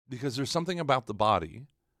because there's something about the body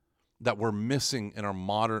that we're missing in our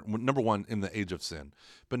modern, number one, in the age of sin,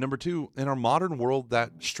 but number two, in our modern world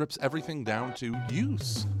that strips everything down to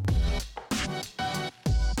use.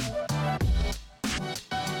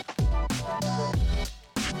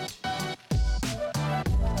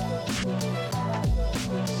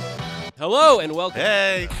 Hello and welcome.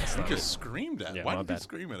 Hey, you just screamed at. Yeah, Why my did you bad.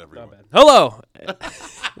 scream at everyone? Not bad. Hello.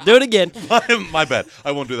 Do it again. My bad.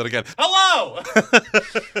 I won't do that again. Hello.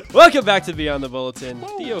 Welcome back to Beyond the Bulletin,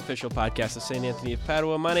 the official podcast of St. Anthony of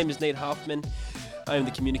Padua. My name is Nate Hoffman. I am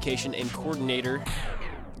the communication and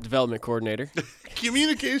development coordinator.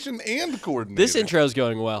 Communication and coordinator. This intro is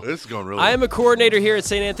going well. This is going really I well. am a coordinator here at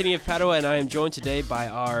St. Anthony of Padua, and I am joined today by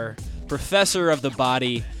our professor of the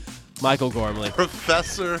body, Michael Gormley.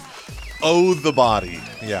 Professor O the Body.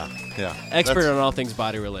 Yeah. Expert on all things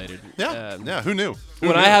body related. Yeah. Who knew?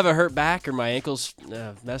 When I have a hurt back or my ankle's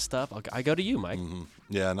messed up, I go to you, Mike. Mm-hmm.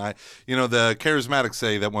 Yeah, and the charismatics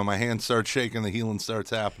say that when my hand starts shaking, the healing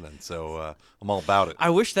starts happening. So I'm all about it.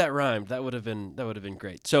 I wish that rhymed. That would have been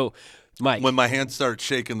great. So, Mike, When my hand starts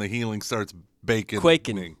shaking, the healing starts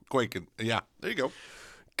Quaking. Yeah, there you go.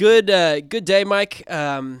 good day, Mike.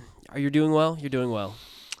 Are you doing well? You're doing well.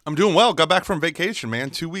 I'm doing well. Got back from vacation, man.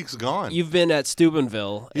 2 weeks gone. You've been at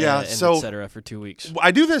Steubenville, and et cetera, for 2 weeks. I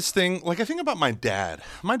do this thing, I think about my dad.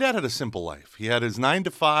 My dad had a simple life. He had his 9 to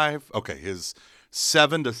 5, his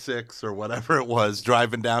 7 to 6 or whatever it was,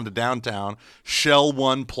 driving down to downtown, Shell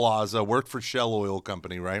One Plaza, worked for Shell Oil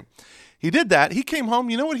Company, right? He did that. He came home.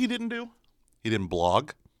 You know what he didn't do? He didn't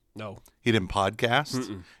blog. No, He didn't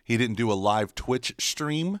podcast. He didn't do a live Twitch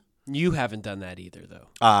stream. you haven't done that either, though.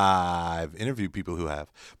 I've interviewed people who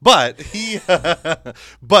have, but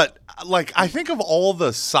I think of all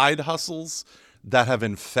the side hustles that have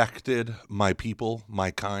infected my people,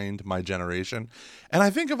 my kind, my generation, and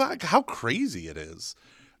I think of how crazy it is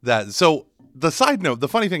that. So the side note, the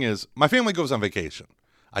funny thing is, my family goes on vacation.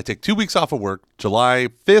 I take 2 weeks off of work, July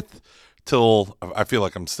 5th. Till I feel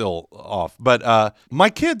like I'm still off. But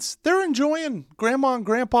my kids, they're enjoying Grandma and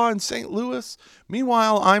Grandpa in St. Louis.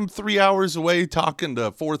 Meanwhile, I'm 3 hours away talking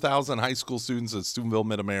to 4,000 high school students at Steubenville,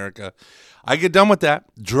 Mid-America. I get done with that,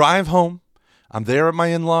 drive home. I'm there at my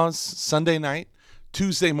in-laws Sunday night.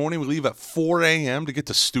 Tuesday morning, we leave at 4 a.m. to get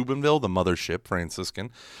to Steubenville, the mothership,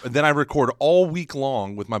 Franciscan. And then I record all week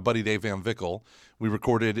long with my buddy Dave Van Vickle. We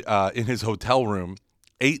recorded in his hotel room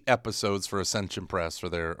 8 episodes for Ascension Press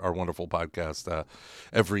for our wonderful podcast,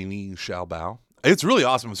 Every Knee Shall Bow. It's really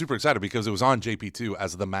awesome. I'm super excited because it was on JP2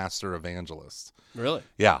 as the master evangelist. Really?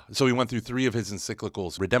 Yeah. So he went through 3 of his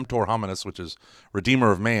encyclicals, Redemptor Hominis, which is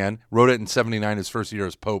Redeemer of Man, wrote it in 79, his first year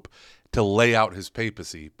as Pope, to lay out his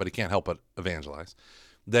papacy, but he can't help but evangelize.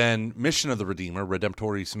 Then Mission of the Redeemer,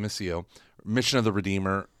 Redemptoris Missio, Mission of the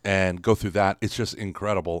Redeemer, and go through that. It's just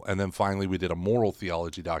incredible. And then finally we did a moral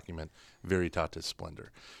theology document, Veritatis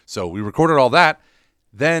Splendor. So we recorded all that.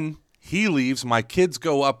 Then he leaves. My kids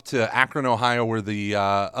go up to Akron, Ohio, where the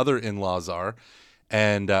other in-laws are,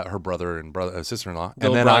 and her brother and sister-in-law. The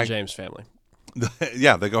LeBron James family.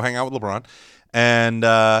 Yeah, they go hang out with LeBron. And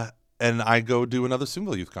I go do another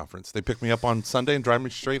Steubenville Youth Conference. They pick me up on Sunday and drive me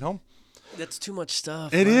straight home. That's too much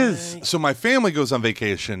stuff. It is. So my family goes on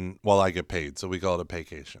vacation while I get paid. So we call it a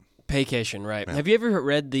paycation. Paycation, right. Yeah. Have you ever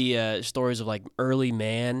read the stories of early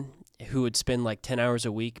man who would spend 10 hours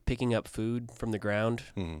a week picking up food from the ground,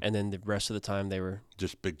 and then the rst of the time they were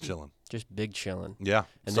Just big chilling. just big chilling. Yeah.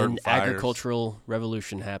 And starting then fires. agricultural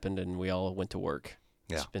revolution happened, and we all went to work.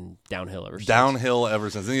 Yeah. It's been downhill ever since. Downhill ever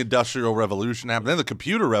since. Then the Industrial Revolution happened. Then the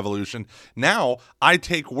Computer Revolution. Now I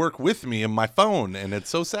take work with me in my phone, and it's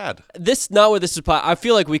so sad. Not what this is. I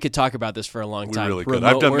feel like we could talk about this for a long time. really could. Remote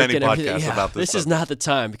I've done work many and everything. podcasts about this This is stuff. not the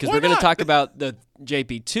time because Why we're going to not? talk about the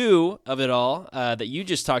JP2 of it all that you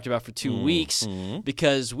just talked about for 2 weeks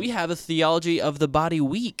because we have a Theology of the Body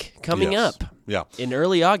week coming Yes. up Yeah. in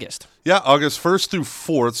early August. Yeah, August 1st through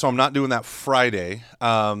 4th, so I'm not doing that Friday.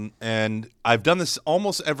 And I've done this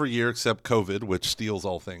almost every year except COVID, which steals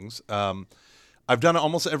all things. I've done it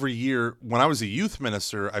almost every year. When I was a youth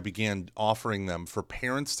minister, I began offering them for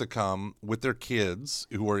parents to come with their kids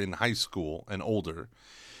who are in high school and older.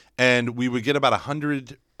 And we would get about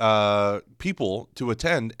 100 people to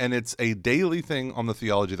attend, and it's a daily thing on the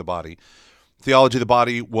Theology of the Body. Theology of the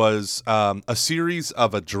Body was a series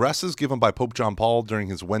of addresses given by Pope John Paul during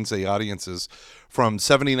his Wednesday audiences from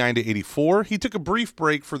 79 to 84. He took a brief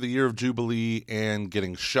break for the year of Jubilee and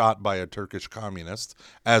getting shot by a Turkish communist,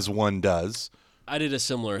 as one does. I did a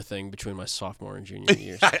similar thing between my sophomore and junior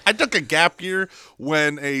years. I took a gap year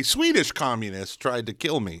when a Swedish communist tried to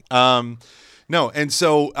kill me. No, and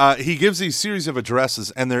so he gives these series of addresses,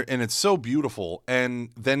 and it's so beautiful.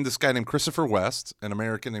 And then this guy named Christopher West, an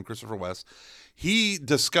American named Christopher West, he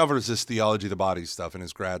discovers this theology of the body stuff in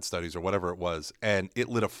his grad studies or whatever it was, and it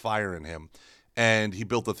lit a fire in him. And he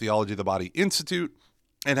built the Theology of the Body Institute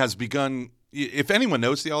and has begun. If anyone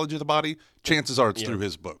knows theology of the body, chances are it's through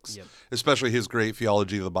his books, especially his great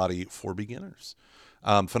Theology of the Body for Beginners.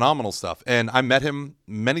 Phenomenal stuff. And I met him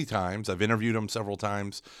many times. I've interviewed him several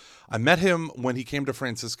times. I met him when he came to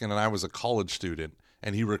Franciscan and I was a college student,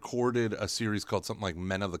 and he recorded a series called something like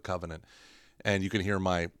Men of the Covenant. And you can hear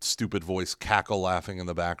my stupid voice cackle laughing in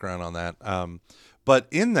the background on that. But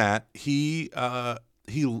in that, he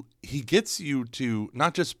gets you to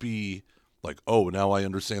not just be like, oh, now I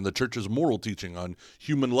understand the church's moral teaching on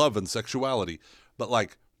human love and sexuality, but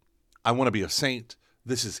like, I want to be a saint.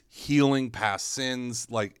 This is healing past sins.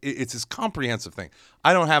 Like it's this comprehensive thing.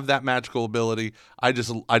 I don't have that magical ability. I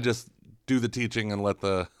just do the teaching and let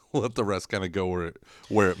the rest kind of go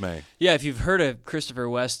where it may. Yeah, if you've heard a Christopher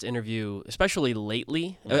West interview, especially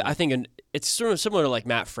lately, I think it's sort of similar to like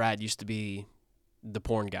Matt Fradd used to be the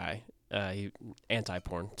porn guy.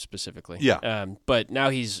 Anti-porn specifically. Yeah. But now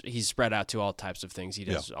he's spread out to all types of things. He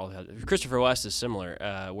does all. Christopher West is similar,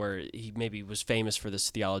 where he maybe was famous for this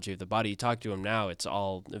theology of the body. You talk to him now, it's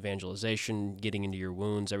all evangelization, getting into your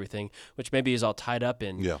wounds, everything, which maybe is all tied up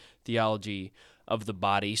in theology of the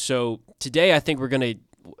body. So today I think we're going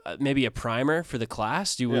to maybe a primer for the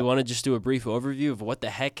class. Do we want to just do a brief overview of what the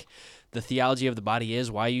heck the theology of the body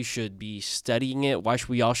is, why you should be studying it, why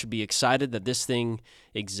we all should be excited that this thing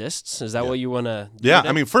exists? Is that what you want to do? Yeah,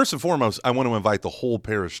 I mean, first and foremost, I want to invite the whole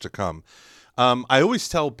parish to come. I always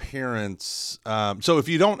tell parents, so if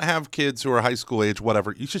you don't have kids who are high school age,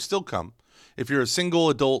 whatever, you should still come. If you're a single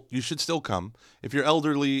adult, you should still come. If you're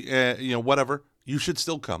elderly, whatever, you should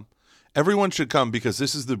still come. Everyone should come because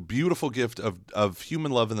this is the beautiful gift of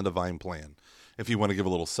human love in the divine plan. If you want to give a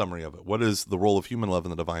little summary of it, what is the role of human love in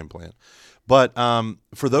the divine plan? But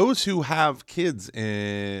for those who have kids,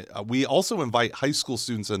 we also invite high school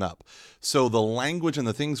students and up. So the language and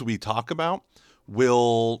the things we talk about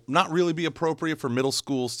will not really be appropriate for middle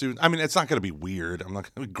school students. I mean, it's not going to be weird. I'm not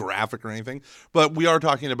going to be graphic or anything. But we are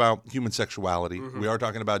talking about human sexuality. Mm-hmm. We are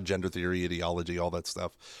talking about gender theory, ideology, all that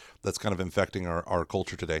stuff that's kind of infecting our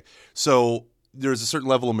culture today. So there's a certain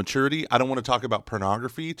level of maturity. I don't want to talk about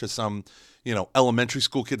pornography to some, elementary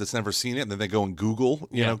school kid that's never seen it, and then they go and Google,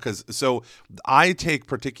 so I take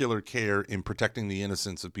particular care in protecting the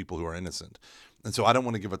innocence of people who are innocent. And so I don't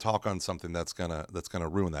want to give a talk on something that's gonna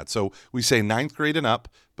ruin that. So we say 9th grade and up,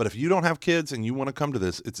 but if you don't have kids and you want to come to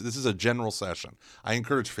this is a general session. I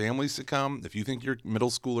encourage families to come. If you think your middle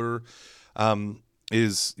schooler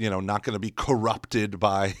is not going to be corrupted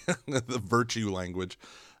by the virtue language,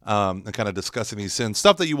 and kind of discussing these sins,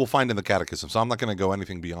 stuff that you will find in the catechism. So I'm not going to go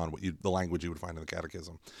anything beyond the language you would find in the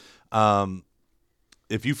catechism.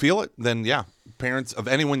 If you feel it, then parents of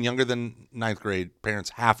anyone younger than 9th grade, parents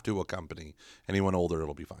have to accompany. Anyone older,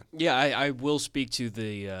 it'll be fine. Yeah, I will speak to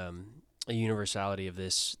the universality of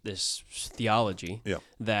this theology. Yeah.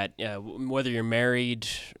 That whether you're married,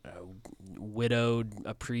 widowed,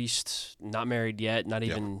 a priest, not married yet, not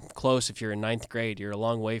even close. If you're in 9th grade, you're a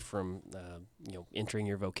long way from entering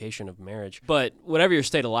your vocation of marriage. But whatever your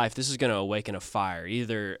state of life, this is going to awaken a fire.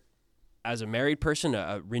 Either as a married person,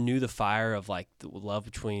 renew the fire of like the love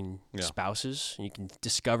between spouses. You can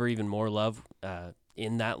discover even more love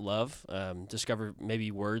in that love. Discover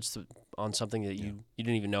maybe words on something that you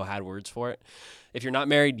didn't even know had words for it. If you're not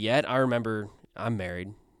married yet, I remember I'm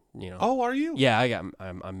married. Oh, are you? Yeah,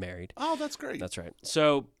 I'm married. Oh, that's great. That's right.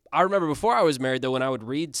 So I remember before I was married, though, when I would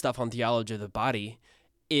read stuff on theology of the body,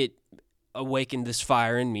 it awakened this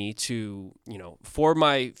fire in me to, for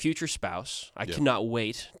my future spouse. I could not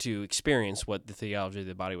wait to experience what the theology of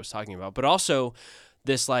the body was talking about, but also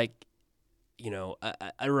this a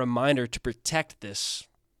reminder to protect this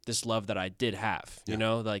love that I did have.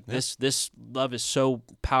 This love is so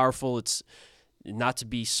powerful. It's not to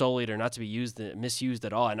be sullied or not to be misused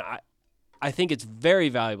at all. And I think it's very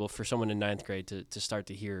valuable for someone in 9th grade to start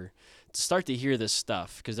to hear this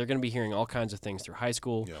stuff, because they're going to be hearing all kinds of things through high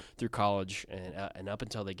school, through college, and up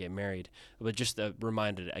until they get married. But just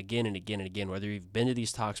reminded again and again and again, whether you've been to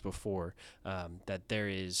these talks before, that there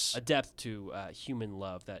is a depth to human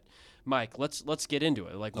love that. Mike, let's get into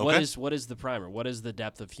it. Like, what is the primer? What is the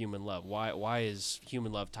depth of human love? Why is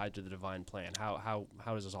human love tied to the divine plan? How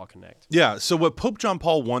does this all connect? Yeah. So what Pope John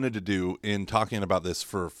Paul wanted to do in talking about this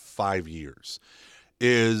for 5 years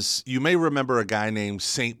is, you may remember a guy named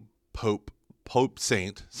Saint Pope. We'll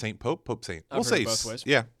say both ways.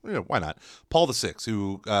 Yeah, why not? Paul VI,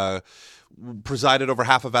 who presided over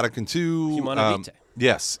half of Vatican II. Humane Vitae.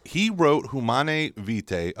 Yes, he wrote Humane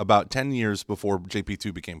Vitae about 10 years before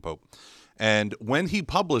JP2 became Pope. And when he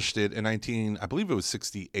published it in I believe it was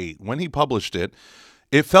 68, when he published it,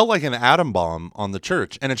 it felt like an atom bomb on the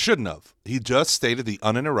church, and it shouldn't have. He just stated the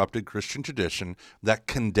uninterrupted Christian tradition that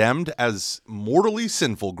condemned as mortally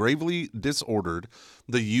sinful, gravely disordered,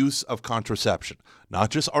 the use of contraception. Not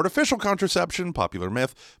just artificial contraception, popular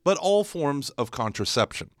myth, but all forms of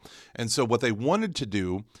contraception. And so what they wanted to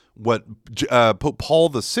do, what Pope Paul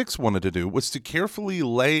VI wanted to do, was to carefully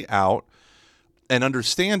lay out an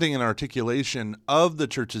understanding and articulation of the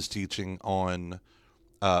church's teaching on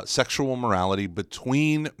sexual morality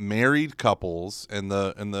between married couples and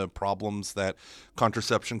the problems that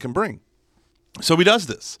contraception can bring. So he does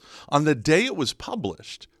this. On the day it was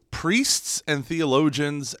published, priests and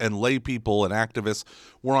theologians and lay people and activists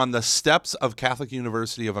were on the steps of Catholic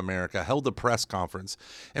University of America, held a press conference,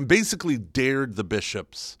 and basically dared the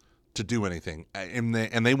bishops to do anything. And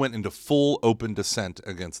they went into full open dissent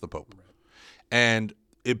against the Pope. And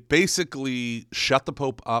it basically shut the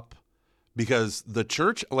Pope up. Because the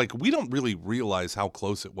church, like, we don't really realize how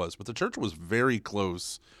close it was, but the church was very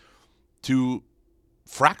close to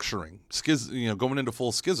fracturing, going into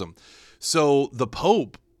full schism. So the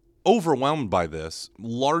Pope, overwhelmed by this,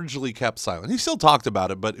 largely kept silent. He still talked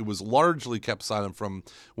about it, but it was largely kept silent from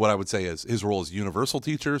what I would say is his role as universal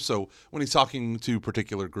teacher. So when he's talking to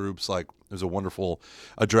particular groups, like there's a wonderful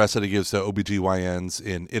address that he gives to OBGYNs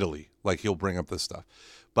in Italy, like he'll bring up this stuff.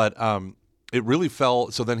 But it really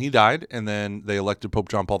fell. So then he died, and then they elected Pope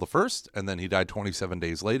John Paul I, and then he died 27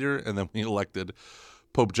 days later, and then we elected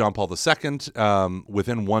Pope John Paul II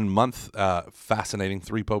within 1 month. Fascinating,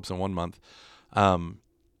 3 popes in 1 month.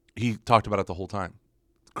 He talked about it the whole time.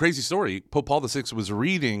 Crazy story. Pope Paul VI was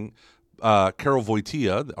reading Karol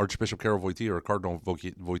Wojtyła, Archbishop Karol Wojtyła, or Cardinal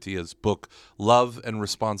Wojtyła's book, Love and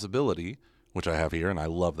Responsibility, which I have here, and I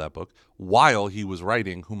love that book, while he was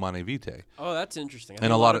writing Humane Vitae. Oh, that's interesting.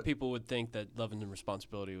 And a lot of people would think that Love and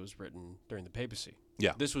Responsibility was written during the papacy.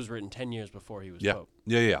 Yeah. This was written 10 years before he was Pope. Pope.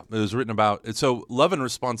 Yeah. It was written about, so Love and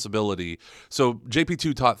Responsibility. So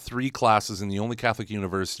JP2 taught 3 classes in the only Catholic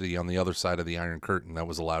university on the other side of the Iron Curtain that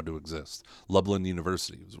was allowed to exist, Lublin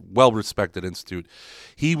University. It was a well-respected institute.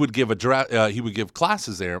 He would give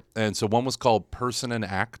classes there, and so one was called Person and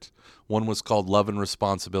Act, one was called Love and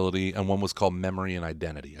Responsibility, and one was called Memory and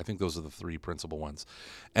Identity. I think those are the 3 principal ones.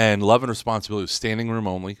 And Love and Responsibility was standing room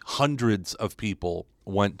only. Hundreds of people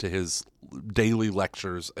went to his daily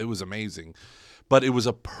lectures. It was amazing. But it was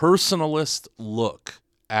a personalist look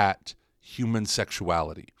at human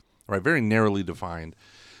sexuality, right? Very narrowly defined.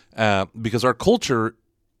 Because our culture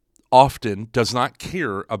often does not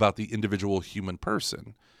care about the individual human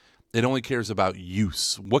person. It only cares about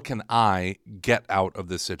use. What can I get out of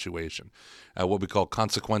this situation? What we call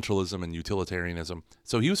consequentialism and utilitarianism.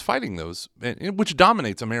 So he was fighting those, which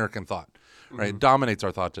dominates American thought, right? Mm-hmm. It dominates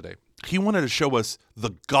our thought today. He wanted to show us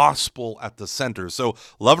the gospel at the center. So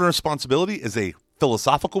Love and Responsibility is a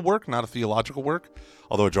philosophical work, not a theological work,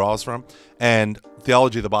 although it draws from. And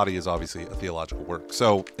Theology of the Body is obviously a theological work.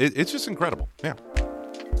 So it's just incredible. Yeah.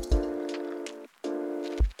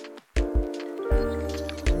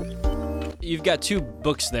 You've got 2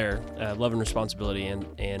 books there, Love and Responsibility,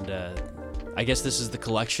 and I guess this is the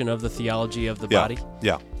collection of the Theology of the Body.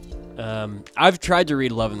 Yeah. I've tried to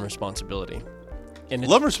read Love and Responsibility. And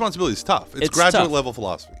Love and Responsibility is tough. It's graduate tough. level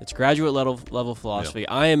philosophy. It's graduate level philosophy.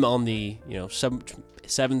 Yeah. I am on the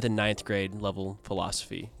 7th and 9th grade level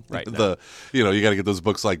philosophy right now. You got to get those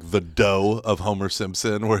books like The Doe of Homer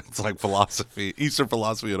Simpson, where it's like philosophy, Eastern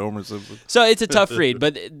philosophy and Homer Simpson. So it's a tough read,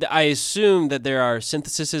 but I assume that there are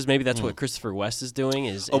syntheses. Maybe that's what Christopher West is doing.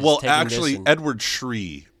 Edward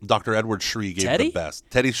Shree, Dr. Edward Shree gave the best.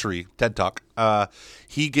 Teddy Shree, TED Talk.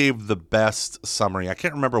 He gave the best summary. I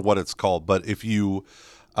can't remember what it's called, but if you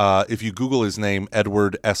Google his name,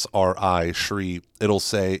 Edward S.R.I. Shree, it'll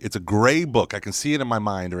say, it's a gray book. I can see it in my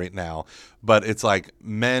mind right now, but it's like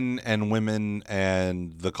Men and Women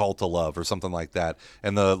and the Call to Love or something like that.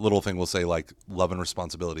 And the little thing will say like Love and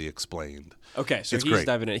Responsibility Explained. Okay, so it's he's great.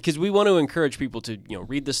 Diving in because we want to encourage people to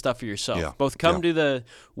read this stuff for yourself. Yeah. Both come to the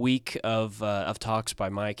week of talks by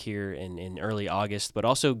Mike here in early August, but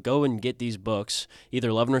also go and get these books,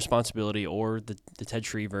 either Love and Responsibility or the Ted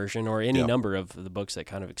Shree version, or any number of the books that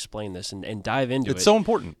kind of explain this and dive into it. It's so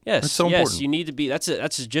important. Yes, it's so important. You need to be. That's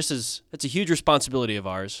a huge responsibility of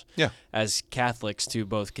ours. Yeah. As Catholics to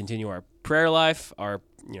both continue our prayer life, our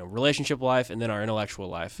relationship life, and then our intellectual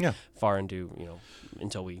life. Yeah. Far into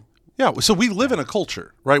until we. Yeah, so we live in a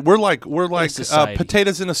culture, right? We're like society.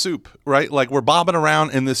 potatoes in a soup, right? Like we're bobbing around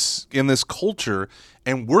in this culture,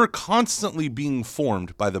 and we're constantly being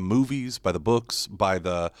formed by the movies, by the books, by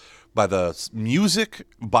the music,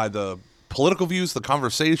 by the political views, the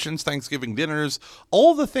conversations, Thanksgiving dinners,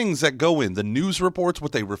 all the things that go in, the news reports,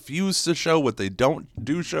 what they refuse to show, what they don't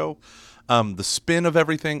do show. The spin of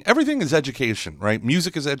everything. Everything is education, right?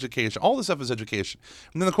 Music is education. All this stuff is education.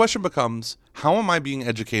 And then the question becomes, how am I being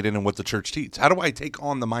educated in what the church teaches? How do I take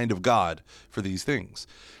on the mind of God for these things?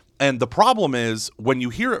 And the problem is, when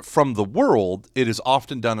you hear it from the world, it is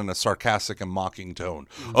often done in a sarcastic and mocking tone.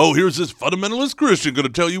 Oh, here's this fundamentalist Christian going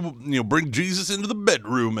to tell you, bring Jesus into the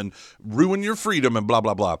bedroom and ruin your freedom and blah,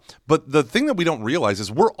 blah, blah. But the thing that we don't realize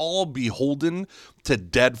is we're all beholden to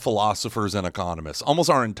dead philosophers and economists.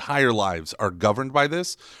 Almost our entire lives are governed by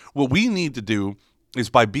this. What we need to do is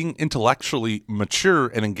by being intellectually mature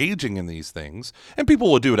and engaging in these things, and people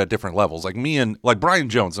will do it at different levels. Like me and Brian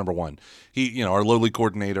Jones, number one, he, our lowly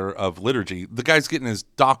coordinator of liturgy, the guy's getting his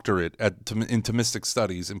doctorate in Thomistic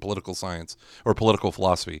studies in political science or political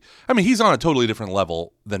philosophy. I mean, he's on a totally different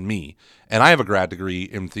level than me, and I have a grad degree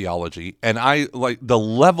in theology, and I like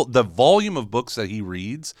the volume of books that he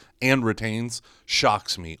reads and retains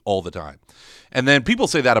shocks me all the time. And then people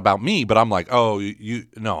say that about me, but I'm like, oh,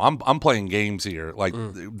 I'm playing games here. Like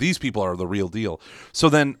these people are the real deal. So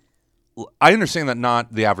then I understand that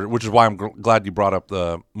not the average, which is why I'm glad you brought up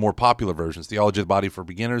the more popular versions, Theology of the Body for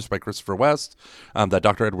Beginners by Christopher West, that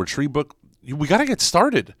Dr. Edward Shreve book. We got to get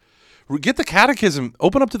started. Get the catechism,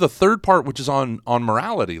 open up to the third part, which is on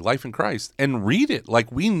morality, life in Christ, and read it. Like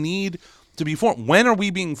we need to be formed. When are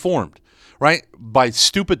we being formed? Right? By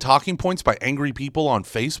stupid talking points by angry people on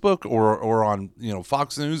Facebook or on,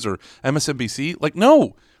 Fox News or MSNBC. Like,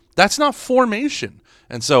 no, that's not formation.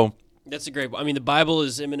 And so that's a great. I mean, the Bible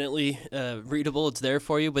is eminently readable; it's there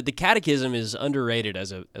for you. But the Catechism is underrated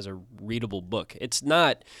as a readable book. It's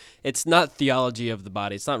not theology of the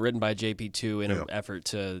body. It's not written by JP2 in an effort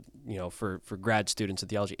to for grad students of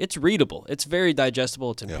theology. It's readable. It's very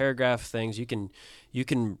digestible. It's in paragraph things. You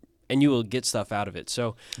can. And you will get stuff out of it.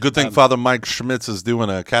 So good thing Father Mike Schmitz is doing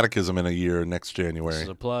a catechism in a year next January. This is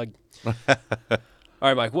a plug. All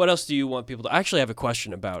right, Mike, what else do you want people to... I actually have a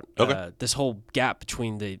question about this whole gap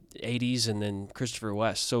between the 80s and then Christopher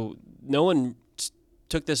West. So no one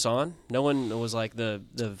took this on? No one was like the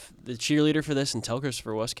cheerleader for this until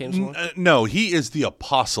Christopher West came along? No, he is the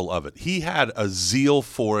apostle of it. He had a zeal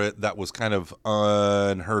for it that was kind of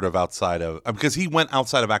unheard of outside of... because he went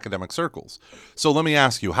outside of academic circles. So let me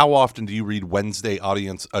ask you, how often do you read Wednesday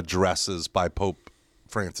audience addresses by Pope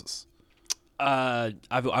Francis? I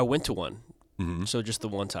went to one. Mm-hmm. So just the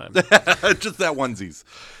one time. Just that onesies.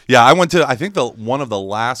 Yeah, I went to, I think, one of the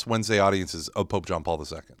last Wednesday audiences of Pope John Paul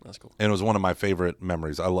II. That's cool. And it was one of my favorite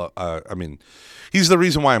memories. I mean, he's the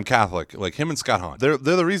reason why I'm Catholic. Like him and Scott Hahn. They're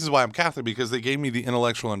the reasons why I'm Catholic, because they gave me the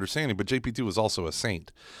intellectual understanding. But JP2 was also a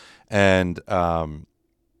saint. And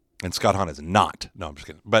Scott Hahn is not. No, I'm just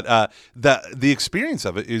kidding. But the experience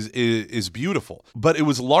of it is beautiful. But it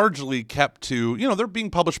was largely kept to, they're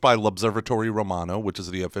being published by L'Osservatore Romano, which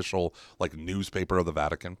is the official newspaper of the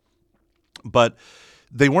Vatican. But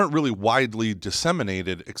they weren't really widely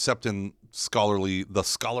disseminated except in the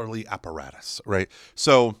scholarly apparatus, right?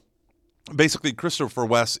 So basically Christopher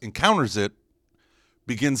West encounters it,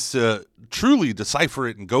 begins to truly decipher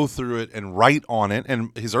it and go through it and write on it.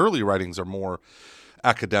 And his early writings are more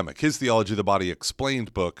academic. His Theology of the Body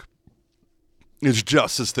Explained book is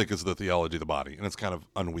just as thick as the Theology of the Body, and it's kind of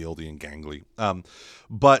unwieldy and gangly.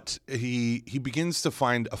 But he begins to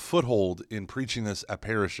find a foothold in preaching this at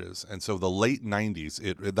parishes, and so the late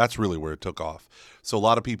 90s, that's really where it took off. So a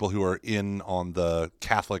lot of people who are in on the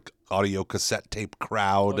Catholic audio cassette tape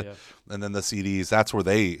crowd, and then the CDs, that's where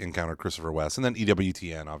they encountered Christopher West, and then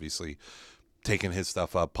EWTN, obviously, taking his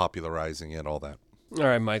stuff up, popularizing it, all that. All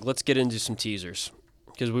right, Mike, let's get into some teasers.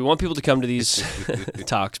 Because we want people to come to these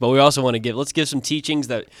talks, but we also want to let's give some teachings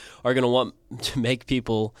that are going to want to make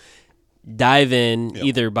people dive in,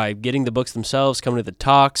 either by getting the books themselves, coming to the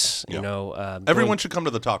talks. Everyone should come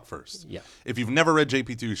to the talk first. Yeah. If you've never read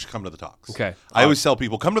JP2, you should come to the talks. Okay. I always tell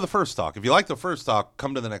people, come to the first talk. If you like the first talk,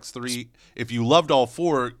 come to the next 3. If you loved all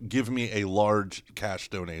 4, give me a large cash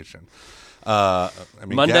donation.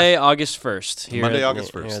 Monday, August 1st. Monday,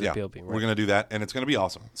 August 1st. Yeah, PLP, right? We're going to do that, and it's going to be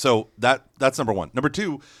awesome. So that's number 1. Number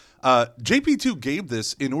 2, JP2 gave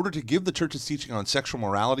this in order to give the church's teaching on sexual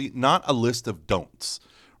morality, not a list of don'ts,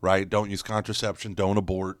 right? Don't use contraception, don't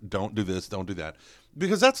abort, don't do this, don't do that.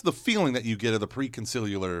 Because that's the feeling that you get of the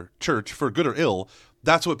pre-conciliar church, for good or ill.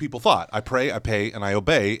 That's what people thought. I pray, I pay, and I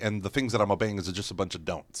obey, and the things that I'm obeying is just a bunch of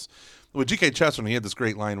don'ts. with G.K. Chesterton, he had this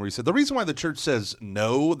great line where he said, the reason why the church says,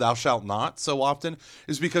 no, thou shalt not, so often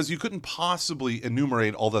is because you couldn't possibly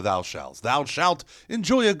enumerate all the thou shalls. Thou shalt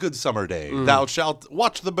enjoy a good summer day. Thou shalt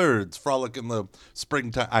watch the birds frolic in the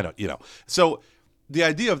springtime. I don't, So the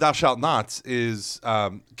idea of thou shalt nots is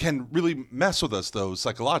can really mess with us, though,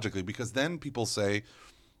 psychologically, because then people say,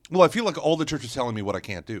 well, I feel like all the church is telling me what I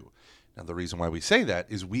can't do. Now, the reason why we say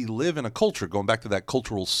that is we live in a culture, going back to that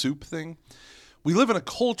cultural soup thing, we live in a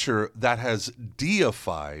culture that has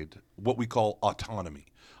deified what we call autonomy.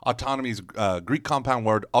 Autonomy is a Greek compound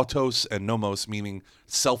word, autos and nomos, meaning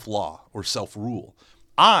self-law or self-rule.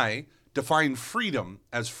 I define freedom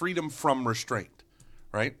as freedom from restraint,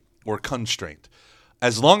 right, or constraint.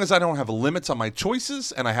 As long as I don't have limits on my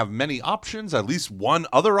choices and I have many options, at least one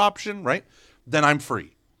other option, right, then I'm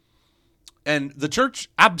free. And the church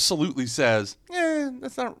absolutely says,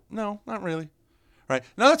 not really. Right?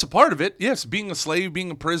 Now, that's a part of it. Yes, being a slave,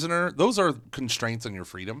 being a prisoner, those are constraints on your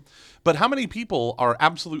freedom. But how many people are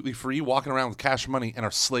absolutely free, walking around with cash money, and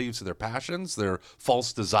are slaves to their passions, their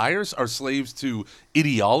false desires, are slaves to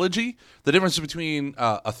ideology? The difference between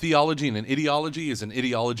a theology and an ideology is an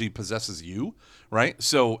ideology possesses you, right?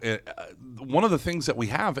 So one of the things that we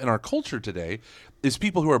have in our culture today is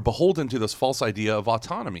people who are beholden to this false idea of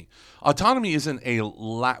autonomy. Autonomy isn't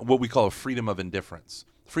what we call a freedom of indifference.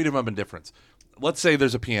 Freedom of indifference. Let's say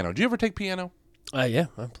there's a piano. Do you ever take piano? Yeah,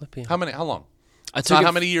 I play piano. How long? I It's took not it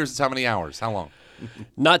how many years, it's how many hours. How long?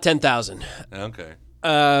 Not 10,000. Okay.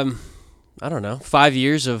 I don't know. 5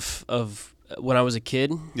 years of when I was a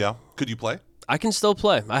kid. Yeah. Could you play? I can still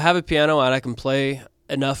play. I have a piano and I can play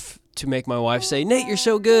enough to make my wife say, "Nate, you're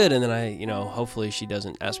so good." And then hopefully she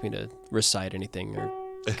doesn't ask me to recite anything or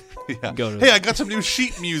Yeah. go to. Hey, I got some new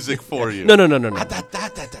sheet music for you. No.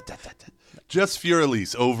 Just for your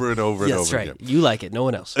Elise over and over and That's over right. again. You like it. No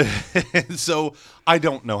one else. So I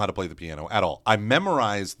don't know how to play the piano at all. I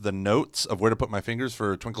memorized the notes of where to put my fingers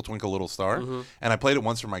for Twinkle Twinkle Little Star, and I played it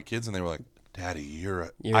once for my kids, and they were like, "Daddy,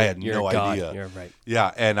 I had no a god. idea." You're right.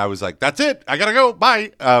 Yeah, and I was like, "That's it. I gotta go.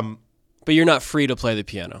 Bye." But you're not free to play the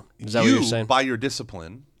piano. Is that what you're saying? By your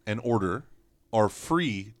discipline and order, are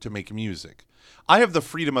free to make music. I have the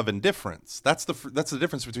freedom of indifference. That's the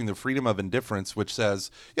difference between the freedom of indifference, which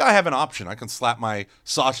says, yeah, I have an option. I can slap my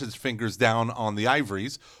sausage fingers down on the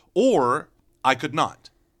ivories, or I could not.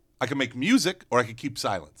 I can make music, or I could keep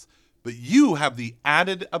silence. But you have the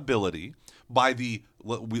added ability by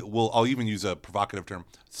I'll even use a provocative term,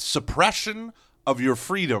 suppression of your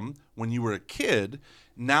freedom when you were a kid,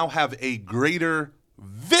 now have a greater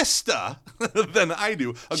vista than I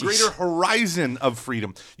do, a greater horizon of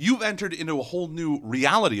freedom. You've entered into a whole new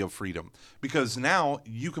reality of freedom because now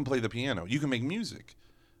you can play the piano, you can make music,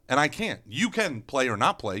 and I can't. You can play or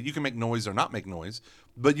not play, you can make noise or not make noise,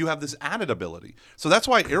 but you have this added ability. So that's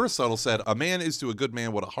why Aristotle said a man is to a good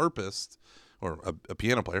man what a harpist or a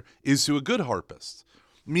piano player is to a good harpist,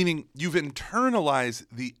 meaning you've internalized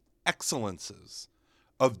the excellences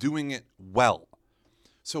of doing it well.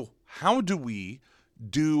 So how do we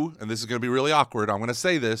do, and this is going to be really awkward, I'm going to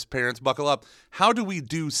say this, parents buckle up, how do we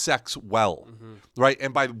do sex well, right?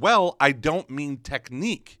 And by well, I don't mean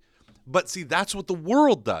technique, but see, that's what the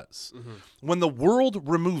world does. When the world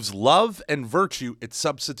removes love and virtue, it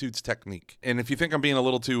substitutes technique. And if you think I'm being a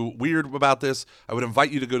little too weird about this, I would invite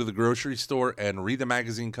you to go to the grocery store and read the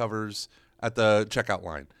magazine covers at the checkout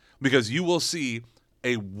line, because you will see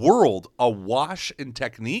a world awash in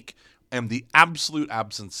technique and the absolute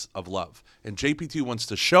absence of love. And JP2 wants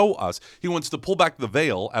to show us, he wants to pull back the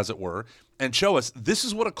veil, as it were, and show us this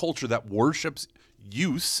is what a culture that worships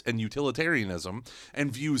use and utilitarianism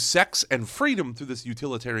and views sex and freedom through this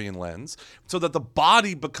utilitarian lens, so that the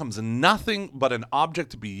body becomes nothing but an object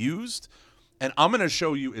to be used. And I'm going to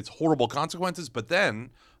show you its horrible consequences, but then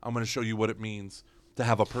I'm going to show you what it means to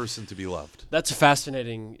have a person to be loved. That's a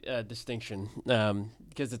fascinating distinction,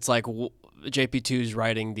 because it's like JP2 is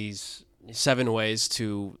writing these 7 ways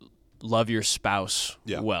to love your spouse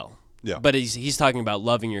well. Yeah. But he's talking about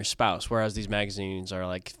loving your spouse, whereas these magazines are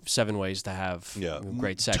like 7 ways to have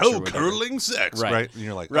great sex. Toe curling sex, right? And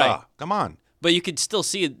you're like, come on. But you could still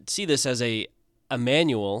see this as a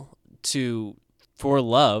manual for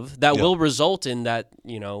love that will result in that,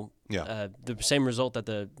 the same result that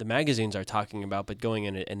the magazines are talking about, but going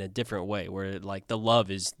in a different way, where like the love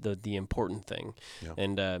is the important thing. Yeah.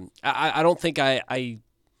 And I don't think I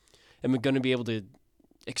am going to be able to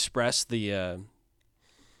express the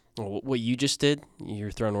what you just did.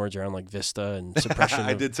 You're throwing words around like vista and suppression.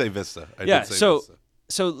 I did say vista.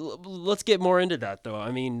 So let's get more into that, though.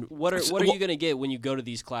 I mean, what are you going to get when you go to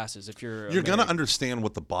these classes? If you're going to understand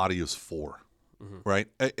what the body is for. right?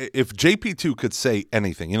 If JP2 could say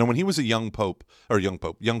anything, when he was a young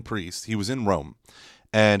priest, he was in Rome,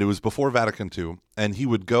 and it was before Vatican II, and he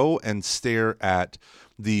would go and stare at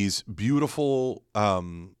these beautiful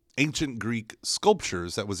ancient Greek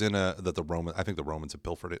sculptures that was I think the Romans had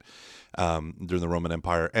pilfered it during the Roman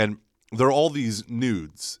Empire, and there are all these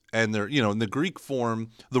nudes, and they're, in the Greek form.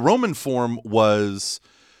 The Roman form was,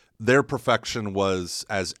 their perfection was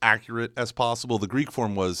as accurate as possible. The Greek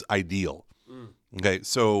form was ideal. Okay,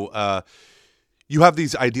 so you have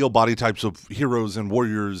these ideal body types of heroes and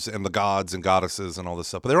warriors and the gods and goddesses and all this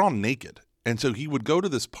stuff, but they're all naked. And so he would go to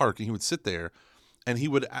this park and he would sit there and he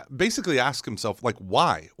would basically ask himself, like,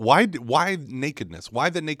 why nakedness? Why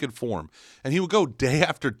the naked form? And he would go day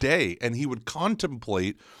after day and he would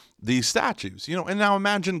contemplate these statues, and now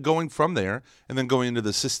imagine going from there and then going into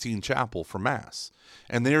the Sistine Chapel for Mass.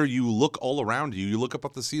 And there you look all around you. You look up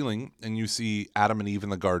at the ceiling and you see Adam and Eve in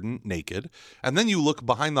the garden naked. And then you look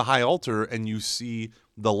behind the high altar and you see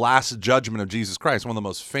the Last Judgment of Jesus Christ, one of the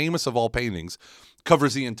most famous of all paintings,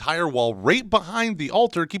 covers the entire wall right behind the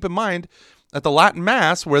altar. Keep in mind, at the Latin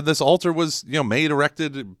Mass, where this altar was, made,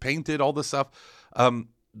 erected, painted, all this stuff,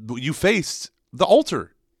 you faced the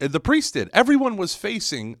altar. The priest did. Everyone was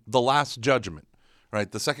facing the Last Judgment,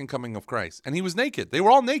 right? The second coming of Christ. And he was naked. They were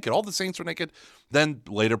all naked. All the saints were naked. Then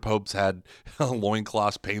later popes had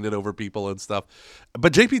loincloths painted over people and stuff.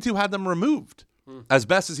 But JP2 had them removed as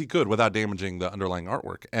best as he could without damaging the underlying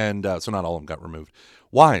artwork. And so not all of them got removed.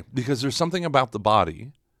 Why? Because there's something about the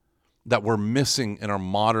body that we're missing in our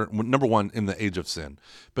modern, number one, in the age of sin.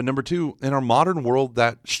 But number two, in our modern world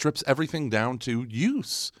that strips everything down to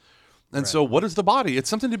use. And so what is the body? It's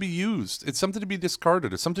something to be used. It's something to be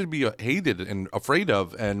discarded. It's something to be hated and afraid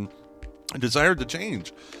of and desired to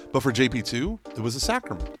change. But for JP2, it was a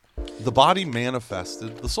sacrament. The body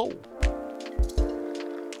manifested the soul.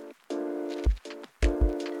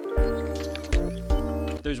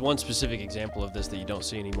 There's one specific example of this that you don't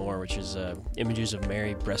see anymore, which is images of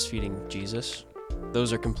Mary breastfeeding Jesus.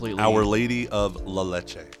 Those are completely Our Lady of La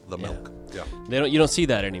Leche, the milk. Yeah. You don't see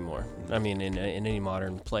that anymore. I mean, in any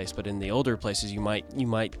modern place, but in the older places, you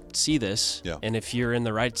might see this. Yeah. And if you're in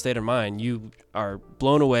the right state of mind, you are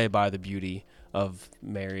blown away by the beauty of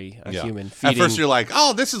Mary, a human feeding. At first, you're like,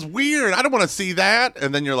 "Oh, this is weird. I don't want to see that."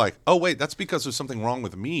 And then you're like, "Oh, wait, that's because there's something wrong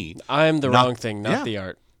with me. I'm the wrong thing, not the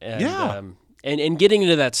art." And, and getting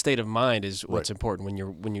into that state of mind is what's important when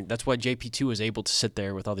you're. That's why JP2 is able to sit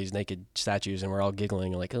there with all these naked statues, and we're all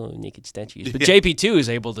giggling like, "Oh, naked statues." But JP2 is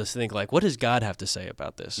able to think like, "What does God have to say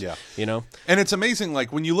about this?" Yeah, And it's amazing.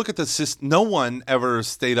 Like when you look at the no one ever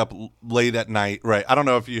stayed up late at night, right? I don't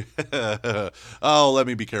know if you. Oh, let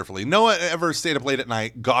me be carefully. No one ever stayed up late at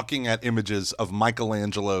night gawking at images of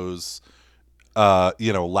Michelangelo's,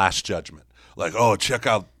 Last Judgment. Like, oh, check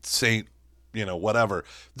out Saint, whatever.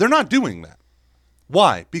 They're not doing that.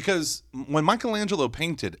 Why? Because when Michelangelo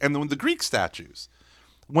painted, and when the Greek statues,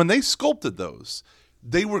 when they sculpted those,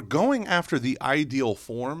 they were going after the ideal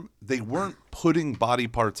form. They weren't putting body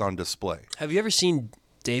parts on display. Have you ever seen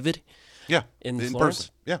David? Yeah, in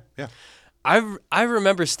Florence? Person. Yeah. I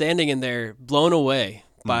remember standing in there blown away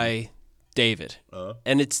by David,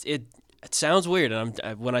 and it sounds weird. And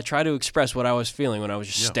when I try to express what I was feeling when I was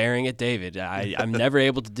just staring at David, I'm never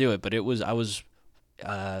able to do it. But I was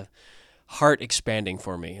heart expanding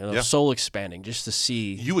for me, soul expanding, just to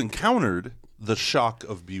see. You encountered the shock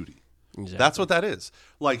of beauty. Exactly. That's what that is.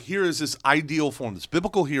 Like, here is this ideal form, this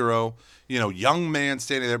biblical hero, young man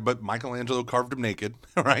standing there, but Michelangelo carved him naked,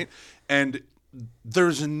 right? And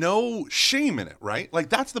there's no shame in it, right? Like,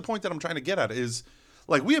 that's the point that I'm trying to get at is,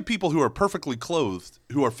 like, we have people who are perfectly clothed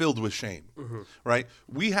who are filled with shame, right?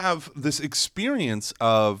 We have this experience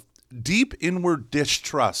of deep inward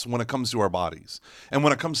distrust when it comes to our bodies and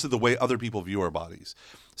when it comes to the way other people view our bodies.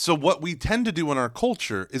 So what we tend to do in our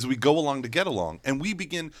culture is we go along to get along, and we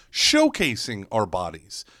begin showcasing our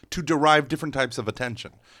bodies to derive different types of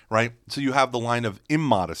attention, right? So you have the line of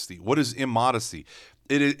immodesty. What is immodesty?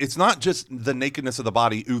 It's not just the nakedness of the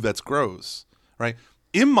body, ooh, that's gross, right?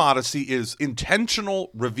 Immodesty is intentional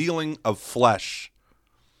revealing of flesh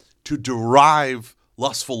to derive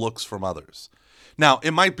lustful looks from others. Now,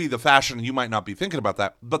 it might be the fashion, and you might not be thinking about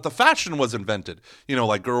that, but the fashion was invented,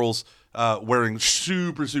 like girls wearing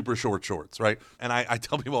super, super short shorts, right? And I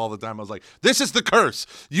tell people all the time, I was like, this is the curse.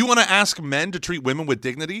 You want to ask men to treat women with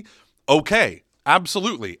dignity? Okay,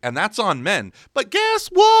 absolutely. And that's on men. But guess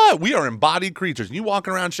what? We are embodied creatures. And you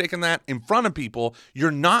walking around shaking that in front of people,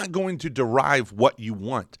 you're not going to derive what you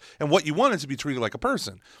want. And what you want is to be treated like a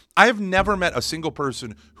person. I have never met a single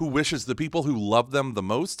person who wishes the people who love them the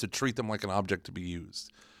most to treat them like an object to be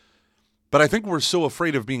used. But I think we're so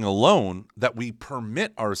afraid of being alone that we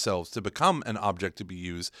permit ourselves to become an object to be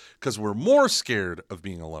used because we're more scared of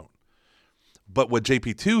being alone. But what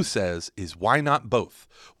JP2 says is, why not both?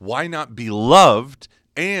 Why not be loved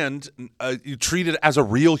and treated as a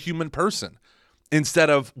real human person instead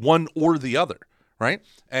of one or the other, right?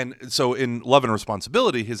 And so in Love and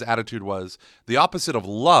Responsibility, his attitude was the opposite of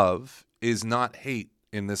love is not hate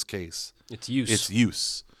in this case. It's use. It's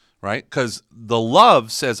use, right? Because the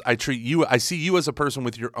love says, I see you as a person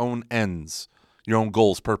with your own ends, your own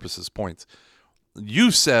goals, purposes, points.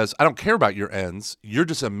 Use says, I don't care about your ends. You're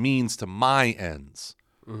just a means to my ends.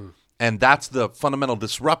 And that's the fundamental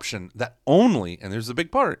disruption that only, and there's the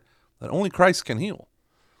big part, that only Christ can heal.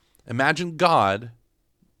 Imagine God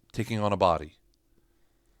taking on a body.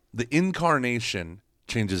 The incarnation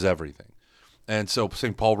changes everything. And so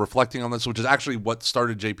St. Paul reflecting on this, which is actually what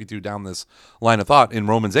started JP2 down this line of thought in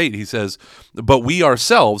Romans 8, he says, but we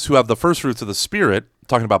ourselves who have the first fruits of the Spirit,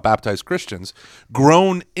 talking about baptized Christians,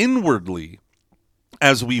 groan inwardly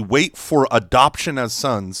as we wait for adoption as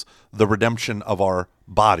sons, the redemption of our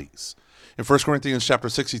bodies. In 1 Corinthians chapter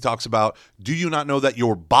 6, he talks about, do you not know that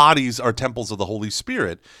your bodies are temples of the Holy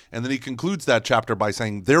Spirit? And then he concludes that chapter by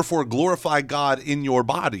saying, therefore glorify God in your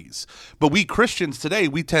bodies. But we Christians today,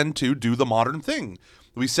 we tend to do the modern thing.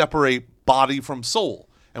 We separate body from soul.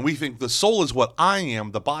 And we think the soul is what I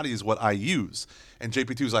am, the body is what I use. And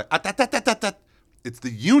JP2 is like, it's the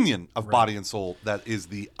union of body and soul that is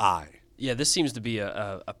the I. Yeah, this seems to be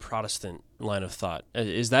a Protestant line of thought.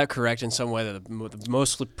 Is that correct in some way that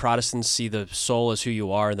most Protestants see the soul as who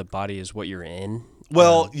you are and the body as what you're in?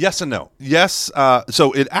 Well, yes and no. Yes,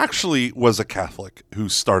 so it actually was a Catholic who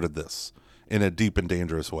started this in a deep and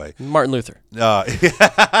dangerous way. Martin Luther.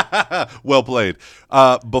 Well played.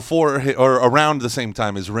 Before or around the same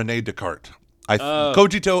time as René Descartes.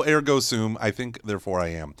 Cogito ergo sum, I think, therefore I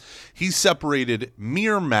am. He separated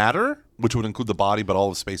mere matter, which would include the body, but all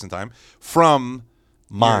of space and time, from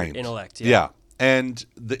mind. Your intellect, yeah. And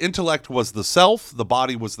the intellect was the self, the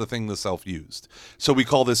body was the thing the self used. So we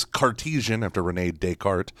call this Cartesian, after René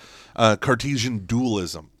Descartes, Cartesian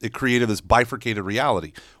dualism. It created this bifurcated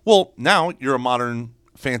reality. Well, now you're a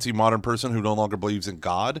fancy modern person who no longer believes in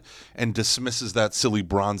God and dismisses that silly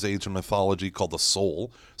Bronze Age mythology called the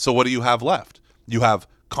soul. So what do you have left? You have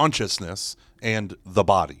consciousness and the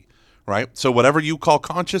body, right? So whatever you call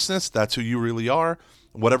consciousness, that's who you really are.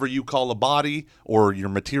 Whatever you call a body or your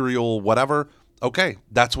material, whatever, okay,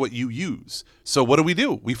 that's what you use. So what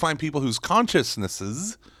do? We find people whose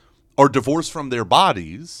consciousnesses are divorced from their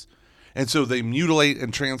bodies, and so they mutilate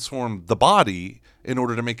and transform the body in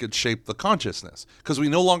order to make it shape the consciousness, because we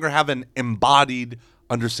no longer have an embodied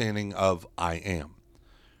understanding of I am.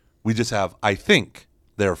 We just have I think,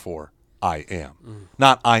 therefore I am.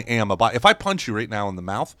 Not I am a body. If I punch you right now in the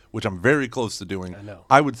mouth, which I'm very close to doing,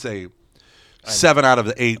 I would say 7 out of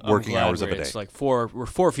the 8 working hours of a day. It's like we're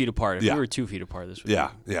 4 feet apart. If we were 2 feet apart, this would be.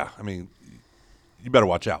 Yeah. I mean, you better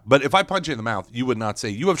watch out. But if I punch you in the mouth, you would not say,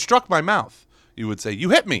 you have struck my mouth. You would say,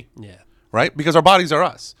 you hit me. Yeah. Right? Because our bodies are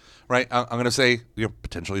us. Right? I'm going to say,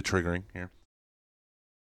 potentially triggering here.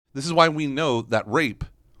 This is why we know that rape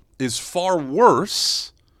is far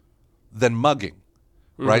worse than mugging,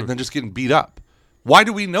 right? Than just getting beat up. Why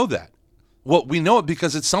do we know that? Well, we know it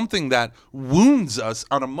because it's something that wounds us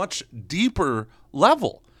on a much deeper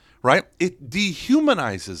level, right? It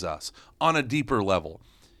dehumanizes us on a deeper level.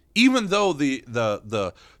 Even though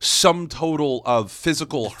the sum total of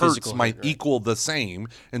physical hurts might equal the same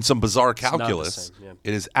in some bizarre calculus,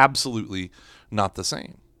 it is absolutely not the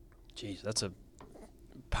same. Jeez, that's a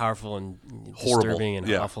powerful and disturbing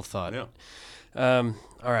and awful thought. Yeah.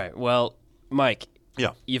 All right. Well, Mike.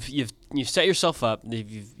 Yeah. You've set yourself up.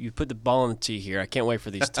 You put the ball in the tee here. I can't wait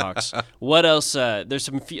for these talks. What else? There's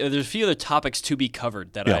a few other topics to be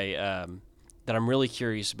covered that that I'm really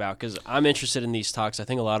curious about, because I'm interested in these talks. I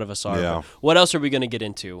think a lot of us are. Yeah. What else are we going to get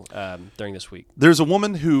into during this week? There's a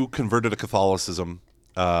woman who converted to Catholicism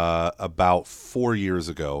about 4 years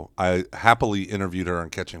ago. I happily interviewed her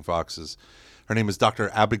on Catching Foxes. Her name is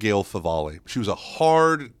Dr. Abigail Favale. She was a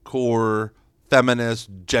hardcore feminist,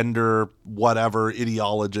 gender, whatever,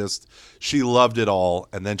 ideologist. She loved it all,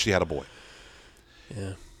 and then she had a boy.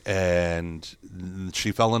 Yeah. And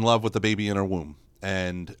she fell in love with the baby in her womb.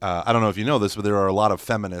 And I don't know if you know this, but there are a lot of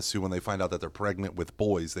feminists who, when they find out that they're pregnant with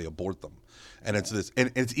boys, they abort them. And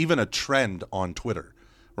it's even a trend on Twitter,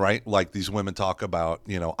 right? Like these women talk about,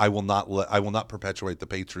 I will not perpetuate the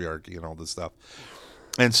patriarchy and all this stuff.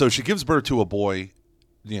 And so she gives birth to a boy.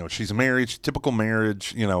 She's married, typical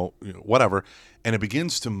marriage, whatever. And it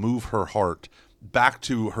begins to move her heart back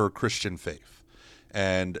to her Christian faith.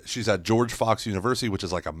 and she's at George Fox University, which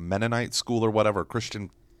is like a Mennonite school or whatever, Christian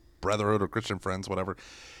Brotherhood or Christian Friends, whatever.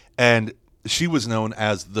 And she was known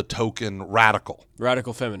as the token radical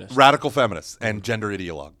feminist, and gender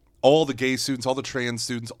ideologue. All the gay students, all the trans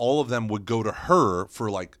students, all of them would go to her for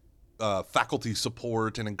like faculty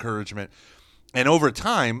support and encouragement. And over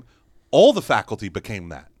time, all the faculty became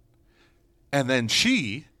that. And then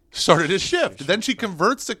she started to shift. Then she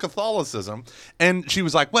converts to Catholicism, and she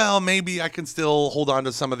was like, well, maybe I can still hold on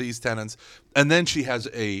to some of these tenets. And then she has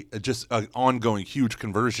just an ongoing huge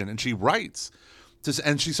conversion, and she writes.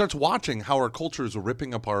 And she starts watching how our culture is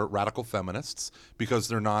ripping apart radical feminists because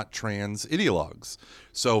they're not trans ideologues.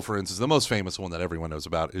 So, for instance, the most famous one that everyone knows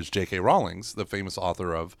about is J.K. Rowling, the famous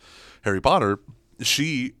author of Harry Potter.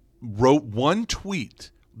 She wrote one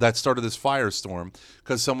tweet that started this firestorm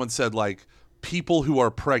because someone said, like, people who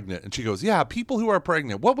are pregnant. And she goes, yeah, people who are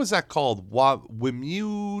pregnant. What was that called?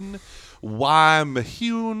 Wimune?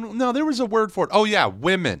 No, there was a word for it. Oh, yeah,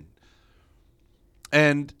 women.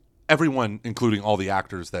 And everyone, including all the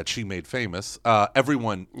actors that she made famous,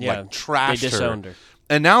 everyone like trashed they disowned her.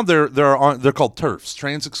 And now they're called TERFs,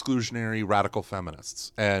 trans exclusionary radical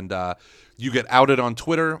feminists. And you get outed on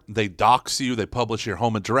Twitter. They dox you. They publish your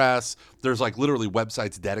home address. There's like literally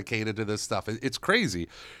websites dedicated to this stuff. It's crazy.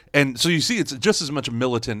 And so you see, it's just as much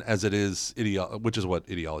militant as it is which is what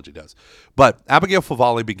ideology does. But Abigail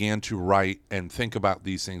Favale began to write and think about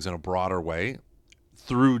these things in a broader way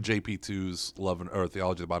through JP2's Theology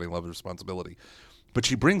of the Body and Love and Responsibility. But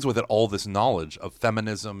she brings with it all this knowledge of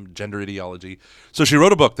feminism, gender ideology. So she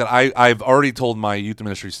wrote a book that I've already told my youth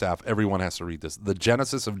ministry staff, everyone has to read this, The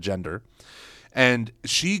Genesis of Gender. And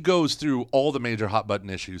she goes through all the major hot button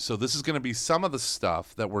issues. So this is going to be some of the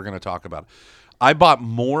stuff that we're going to talk about. I bought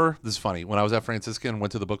more, this is funny, when I was at Franciscan and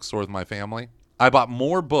went to the bookstore with my family, I bought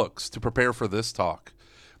more books to prepare for this talk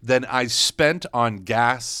than I spent on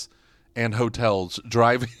gas and hotels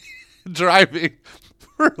driving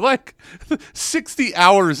for like 60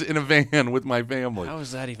 hours in a van with my family. How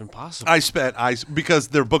is that even possible? Because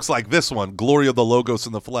there are books like this one, Glory of the Logos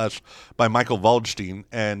in the Flesh by Michael Waldstein,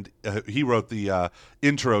 and he wrote the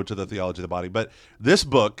intro to the Theology of the Body. But this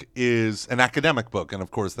book is an academic book, and of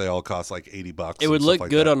course they all cost like $80. It would look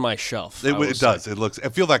good on my shelf. It does. It looks.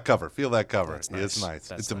 Feel that cover. Nice. It's nice.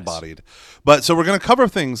 That's it's nice. embodied. But so we're going to cover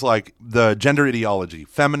things like the gender ideology,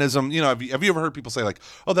 feminism. You know, have you ever heard people say like,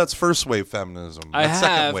 "Oh, that's first wave feminism"? I That's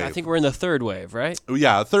have. second wave. I think we're in the third wave, right?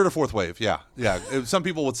 Yeah, third or fourth wave. Yeah. Some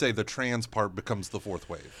people would say the trans part becomes the fourth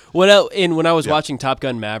wave. When I was watching Top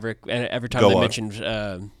Gun Maverick, and every time they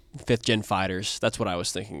mentioned fifth gen fighters, that's what I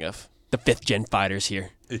was thinking of. The fifth gen fighters here.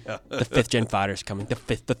 Yeah. The fifth gen fighters coming. The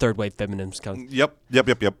third wave feminism's coming. Yep.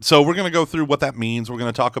 So we're going to go through what that means. We're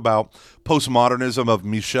going to talk about postmodernism of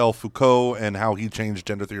Michel Foucault and how he changed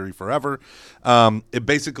gender theory forever. It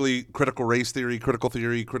basically critical race theory,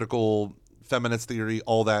 critical feminist theory,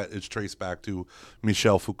 all that is traced back to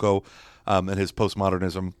Michel Foucault and his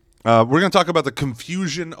postmodernism. We're going to talk about the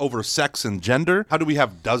confusion over sex and gender. How do we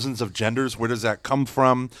have dozens of genders? Where does that come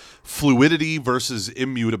from? Fluidity versus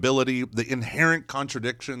immutability, the inherent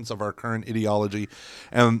contradictions of our current ideology.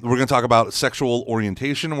 And we're going to talk about sexual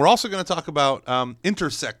orientation. We're also going to talk about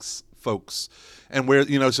intersex folks and where,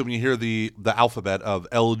 so when you hear the alphabet of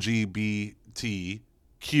LGBTQI,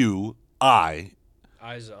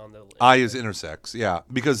 I is intersex, yeah,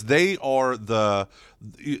 because they are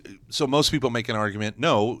so most people make an argument,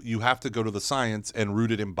 no, you have to go to the science and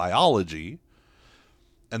root it in biology,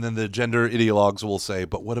 and then the gender ideologues will say,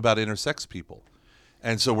 but what about intersex people?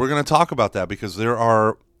 And so we're going to talk about that because there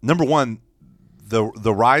are, number one, the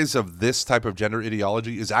rise of this type of gender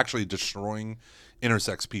ideology is actually destroying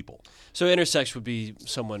intersex people. So intersex would be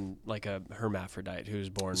someone like a hermaphrodite who's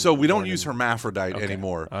born. So we don't use hermaphrodite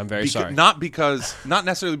anymore. I'm very sorry. Not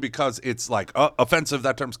necessarily because it's like offensive,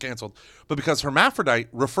 that term's canceled, but because hermaphrodite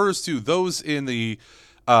refers to those in the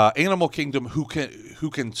animal kingdom who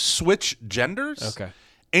can switch genders. Okay.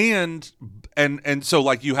 And so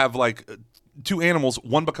like you have like two animals,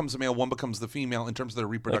 one becomes the male, one becomes the female in terms of their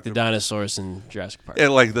reproductive. Like the dinosaurs in Jurassic Park. Yeah,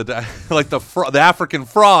 like the African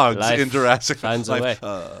frogs Life in Jurassic finds Park. a way.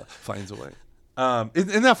 Finds a way.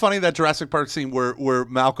 Isn't that funny, that Jurassic Park scene where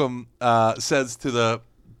Malcolm says to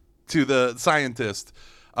the scientist,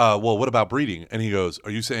 well, what about breeding? And he goes,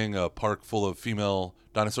 are you saying a park full of female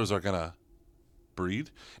dinosaurs are gonna breed?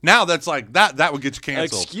 Now that's like that would get you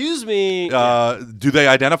canceled. Excuse me. Do they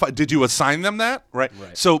identify? Did you assign them that? Right.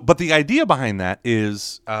 So, but the idea behind that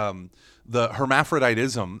is the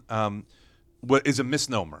hermaphroditism is a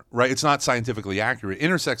misnomer, right? It's not scientifically accurate.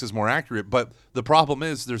 Intersex is more accurate, but the problem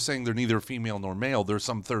is they're saying they're neither female nor male. There's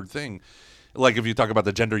some third thing. like if you talk about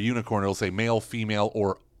the gender unicorn, it'll say male, female,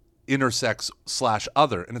 or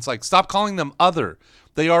intersex/other, and it's like, stop calling them other.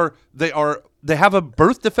 They have a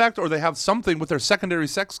birth defect, or they have something with their secondary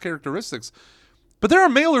sex characteristics, but they're a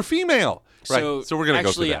male or female. Right. So we're gonna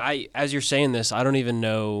go through that. As you're saying this, I don't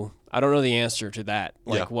know the answer to that.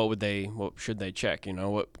 Like, what should they check?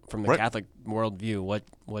 What from the Catholic worldview,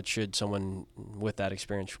 what should someone with that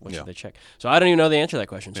experience, should they check? So I don't even know the answer to that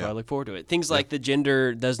question. So I look forward to it. Things like the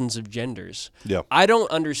dozens of genders. Yeah. I don't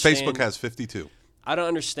understand. Facebook has 52. I don't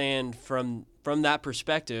understand from that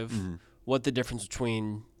perspective what the difference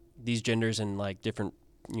between these genders and like different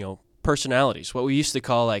personalities. What we used to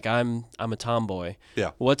call like I'm a tomboy.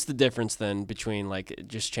 Yeah. What's the difference then between like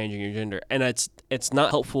just changing your gender? And it's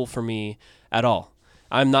not helpful for me at all.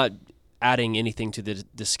 I'm not adding anything to the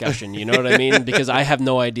discussion. You know what I mean? Because I have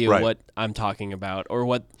no idea what I'm talking about or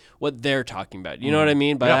what they're talking about. You know what I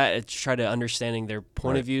mean? By that, it's try to understanding their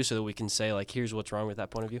point of view so that we can say like, here's what's wrong with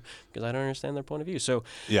that point of view, because I don't understand their point of view. So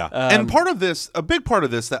and a big part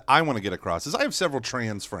of this that I want to get across is I have several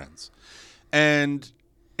trans friends, and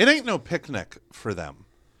it ain't no picnic for them.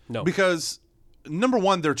 No. Because number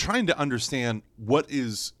one, they're trying to understand what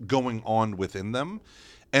is going on within them.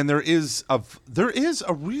 And there is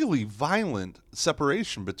a really violent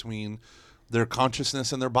separation between their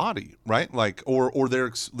consciousness and their body, right? Like, or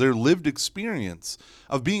their lived experience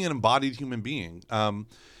of being an embodied human being.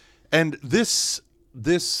 And this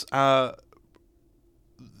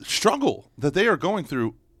struggle that they are going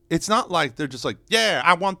through, it's not like they're just like, yeah,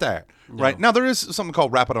 I want that. No. Right now, there is something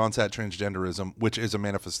called rapid onset transgenderism, which is a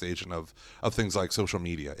manifestation of things like social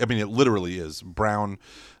media. I mean, it literally is.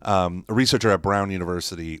 A researcher at Brown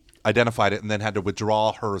University identified it and then had to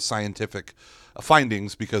withdraw her scientific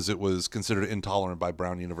findings because it was considered intolerant by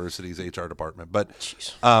Brown University's HR department. But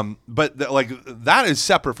that is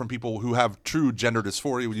separate from people who have true gender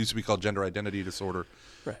dysphoria, what used to be called gender identity disorder.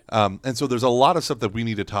 Right. And so there's a lot of stuff that we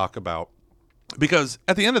need to talk about, because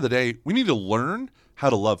at the end of the day, we need to learn how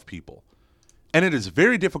to love people. And it is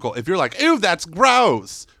very difficult. If you're like, ew, that's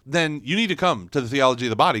gross, then you need to come to the theology of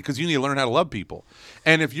the body, because you need to learn how to love people.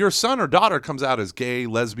 And if your son or daughter comes out as gay,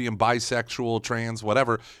 lesbian, bisexual, trans,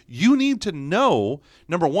 whatever, you need to know,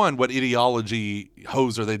 number one, what ideology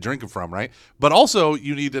hose are they drinking from, right? But also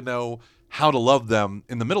you need to know how to love them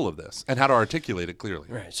in the middle of this and how to articulate it clearly.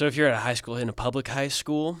 Right. So if you're at a high school, in a public high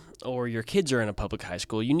school, or your kids are in a public high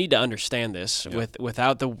school, you need to understand this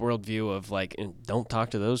without the worldview of like, don't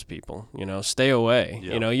talk to those people, stay away.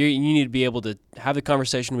 You need to be able to have the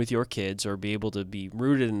conversation with your kids, or be able to be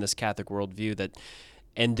rooted in this Catholic worldview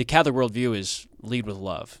and the Catholic worldview is lead with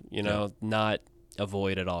love, not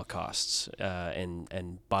avoid at all costs,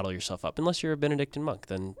 and bottle yourself up. Unless you're a Benedictine monk,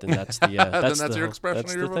 then that's the that's your expression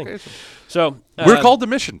of your vocation. So we're called to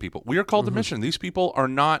mission, people. We are called to mission. These people are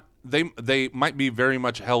not. They might be very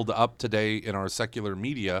much held up today in our secular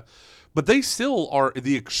media, but they still are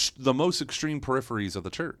the most extreme peripheries of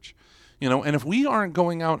the church. And if we aren't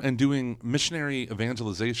going out and doing missionary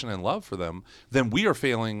evangelization and love for them, then we are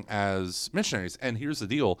failing as missionaries. And here's the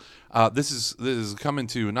deal. This is coming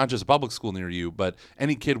to not just a public school near you, but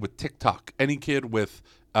any kid with TikTok, any kid with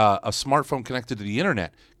a smartphone connected to the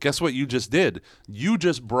internet. Guess what you just did? You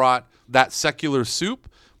just brought that secular soup,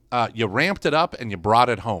 you ramped it up, and you brought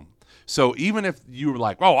it home. So even if you were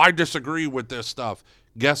like, oh, I disagree with this stuff,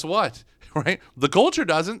 guess what? Right? The culture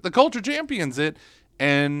doesn't. The culture champions it.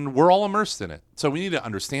 And we're all immersed in it. So we need to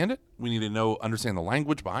understand it. We need to understand the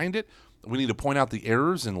language behind it. We need to point out the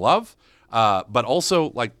errors in love. But also,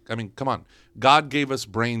 come on. God gave us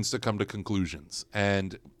brains to come to conclusions.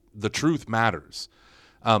 And the truth matters.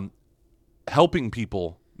 Helping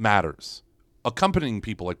people matters. Accompanying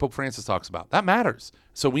people, like Pope Francis talks about, that matters.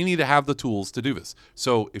 So we need to have the tools to do this.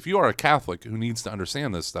 So if you are a Catholic who needs to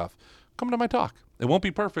understand this stuff, come to my talk. It won't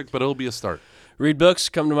be perfect, but it'll be a start. Read books,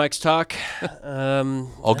 come to Mike's talk.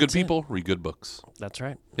 All good people read good books. That's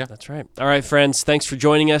right. Yeah. That's right. All right, friends, thanks for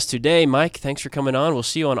joining us today. Mike, thanks for coming on. We'll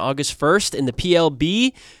see you on August 1st in the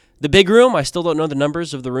PLB, the big room. I still don't know the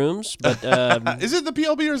numbers of the rooms, but is it the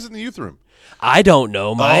PLB or is it in the youth room? I don't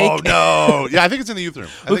know, Mike. Oh, no. Yeah, I think it's in the youth room.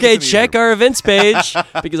 Okay, check our events page,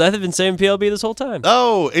 because I've been saying PLB this whole time.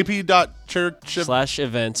 Oh,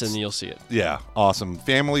 ap.church/events, and you'll see it. Yeah, awesome.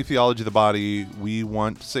 Family, theology of the body. We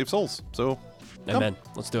want to save souls. So, Amen.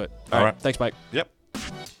 Let's do it. All right. Thanks, Mike. Yep.